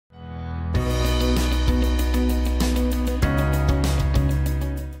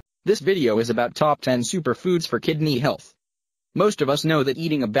This video is about top 10 superfoods for kidney health. Most of us know that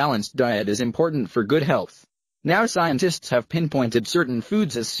eating a balanced diet is important for good health. Now scientists have pinpointed certain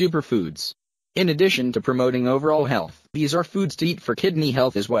foods as superfoods. In addition to promoting overall health, these are foods to eat for kidney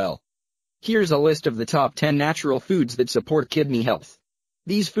health as well. Here's a list of the top 10 natural foods that support kidney health.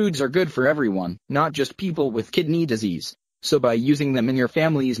 These foods are good for everyone, not just people with kidney disease, so by using them in your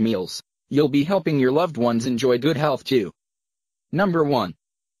family's meals, you'll be helping your loved ones enjoy good health too. Number 1.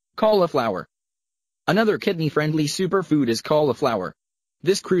 Cauliflower. Another kidney-friendly superfood is cauliflower.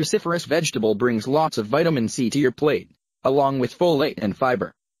 This cruciferous vegetable brings lots of vitamin C to your plate, along with folate and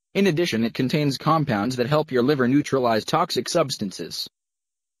fiber. In addition, it contains compounds that help your liver neutralize toxic substances.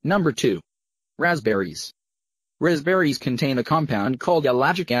 Number 2. Raspberries. Raspberries contain a compound called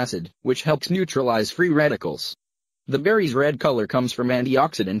ellagic acid, which helps neutralize free radicals. The berry's red color comes from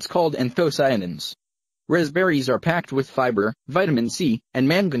antioxidants called anthocyanins. Raspberries are packed with fiber, vitamin C, and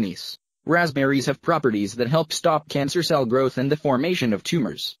manganese. Raspberries have properties that help stop cancer cell growth and the formation of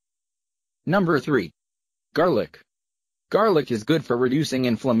tumors. Number 3. Garlic. Garlic is good for reducing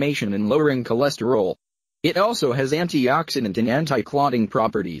inflammation and lowering cholesterol. It also has antioxidant and anti-clotting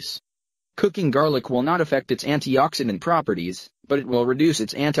properties. Cooking garlic will not affect its antioxidant properties, but it will reduce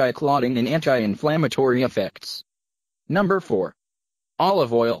its anti-clotting and anti-inflammatory effects. Number 4.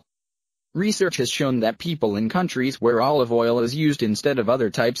 Olive oil. Research has shown that people in countries where olive oil is used instead of other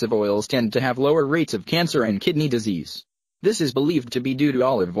types of oils tend to have lower rates of cancer and kidney disease. This is believed to be due to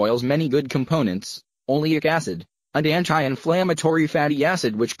olive oil's many good components, oleic acid, an anti-inflammatory fatty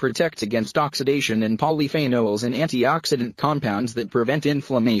acid which protects against oxidation, and polyphenols and antioxidant compounds that prevent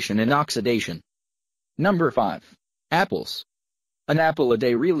inflammation and oxidation. Number 5. Apples. An apple a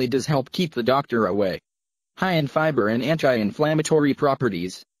day really does help keep the doctor away. High in fiber and anti-inflammatory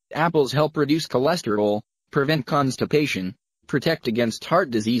properties, apples help reduce cholesterol, prevent constipation, protect against heart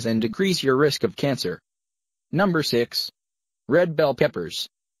disease, and decrease your risk of cancer. Number 6. Red bell peppers.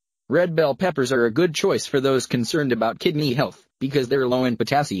 Red bell peppers are a good choice for those concerned about kidney health, because they're low in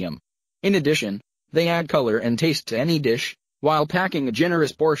potassium. In addition, they add color and taste to any dish, while packing a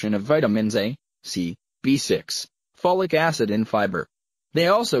generous portion of vitamins A, C, B6, folic acid, and fiber. They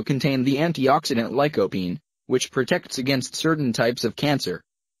also contain the antioxidant lycopene, which protects against certain types of cancer.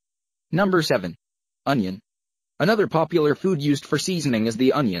 Number 7. Onion. Another popular food used for seasoning is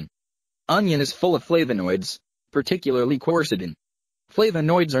the onion. Onion is full of flavonoids, particularly quercetin.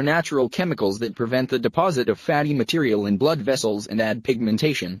 Flavonoids are natural chemicals that prevent the deposit of fatty material in blood vessels and add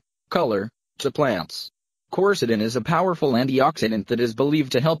pigmentation, color, to plants. Quercetin is a powerful antioxidant that is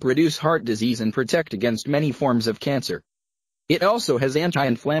believed to help reduce heart disease and protect against many forms of cancer. It also has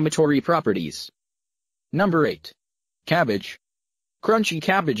anti-inflammatory properties. Number 8. Cabbage. Crunchy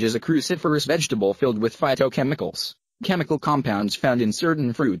cabbage is a cruciferous vegetable filled with phytochemicals, chemical compounds found in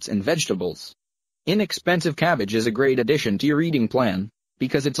certain fruits and vegetables. Inexpensive cabbage is a great addition to your eating plan,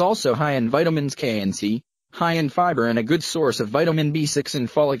 because it's also high in vitamins K and C, high in fiber, and a good source of vitamin B6 and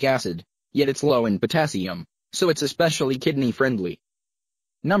folic acid, yet it's low in potassium, so it's especially kidney-friendly.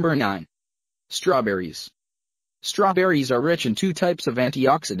 Number 9. Strawberries. Strawberries are rich in 2 types of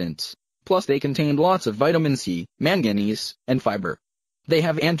antioxidants, plus they contain lots of vitamin C, manganese, and fiber. They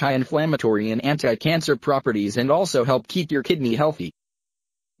have anti-inflammatory and anti-cancer properties and also help keep your kidney healthy.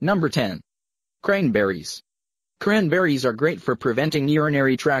 Number 10. Cranberries. Cranberries are great for preventing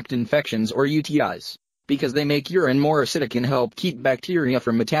urinary tract infections or UTIs, because they make urine more acidic and help keep bacteria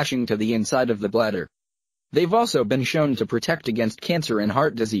from attaching to the inside of the bladder. They've also been shown to protect against cancer and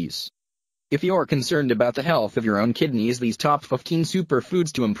heart disease. If you're concerned about the health of your own kidneys, these top 15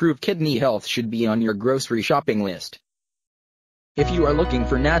 superfoods to improve kidney health should be on your grocery shopping list. If you are looking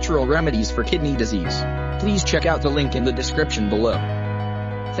for natural remedies for kidney disease, please check out the link in the description below.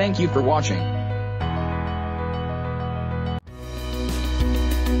 Thank you for watching.